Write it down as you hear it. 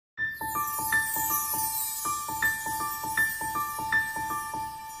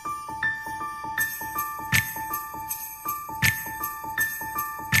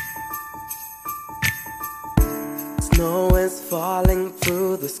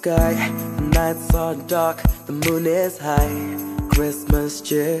sky, the nights are dark, the moon is high. Christmas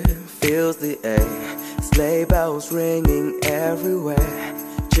cheer fills the air, sleigh bells ringing everywhere.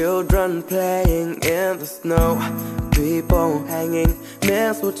 Children playing in the snow, people hanging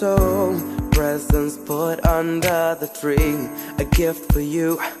mistletoe. Presents put under the tree, a gift for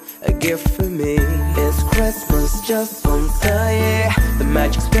you, a gift for me. It's Christmas just once a year, the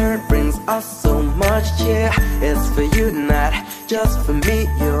magic spirit brings us so much cheer. It's for you, not just for me,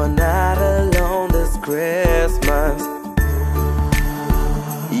 you're not alone this Christmas.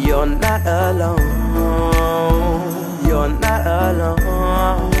 You're not alone, you're not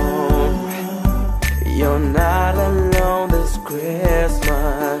alone. You're not alone this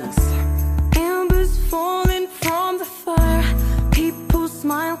Christmas. Embers falling from the fire, people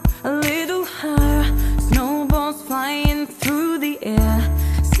smile a little higher. Snowballs flying through the air,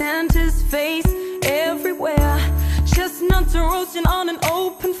 Santa's face everywhere. Chestnuts are roasting on an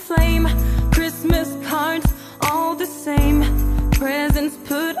open flame, Christmas cards all the same. Presents